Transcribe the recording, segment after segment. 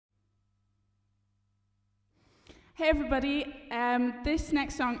Hey everybody, this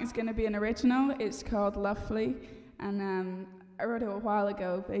next song is going to be an original. It's called Lovely, and I wrote it a while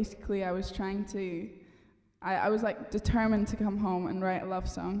ago. Basically, I was trying to, I was like determined to come home and write a love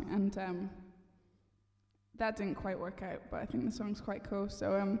song, and that didn't quite work out, but I think the song's quite cool,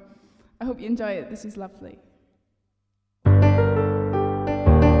 so I hope you enjoy it. This is Lovely.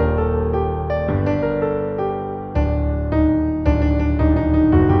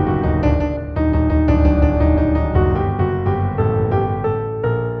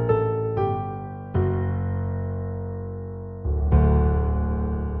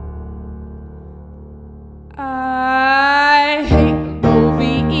 I hate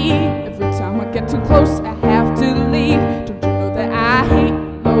L.O.V.E. Every time I get too close, I have to leave. Don't you know that I hate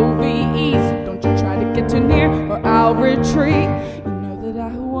L.O.V.E? So don't you try to get too near or I'll retreat. You know that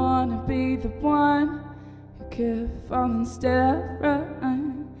I wanna be the one who could fall instead of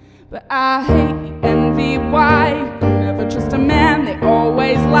run. But I hate E.N.V.Y. You can never trust a man, they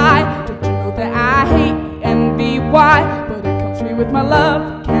always lie. Don't you know that I hate E.N.V.Y? But it comes free with my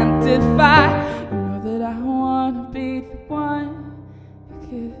love, can't defy.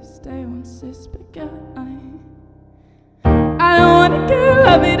 Stay once it's begun. I don't wanna get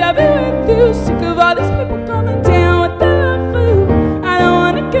lovey-dovey with you. Sick of all these people coming down with the love. I don't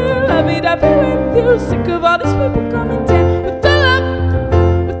wanna get lovey-dovey with you. Sick of all these people coming down with the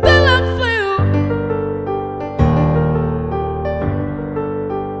love flu.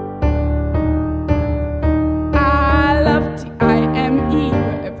 I love T-I-M-E,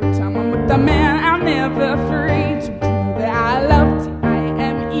 but every time I'm with the man, I'm never free. Don't you know that I love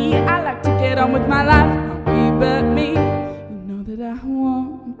I like to get on with my life, not we but me. You know that I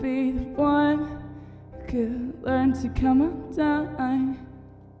won't be the one who could learn to come undone.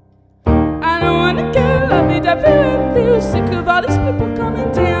 I don't wanna get lovey-dovey with you. Sick of all these people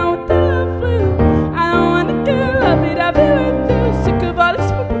coming down with the love flu. I don't wanna get lovey-dovey with you. Sick of all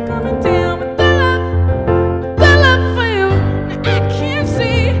these people coming down with the love flu. Now I can't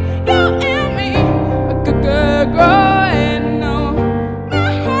see you and me, a good girl.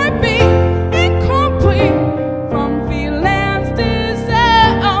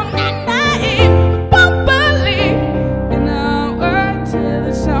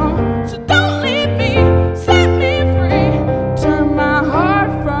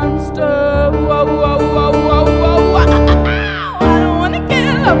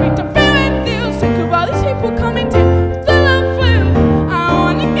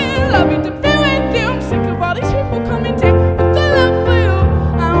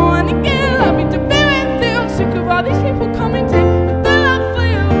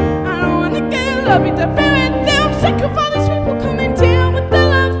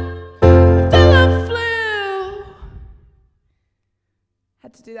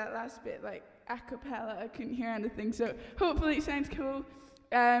 Had to do that last bit like a cappella. I couldn't hear anything, so hopefully it sounds cool.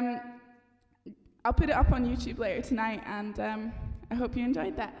 I'll put it up on YouTube later tonight, and I hope you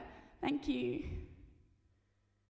enjoyed that. Thank you.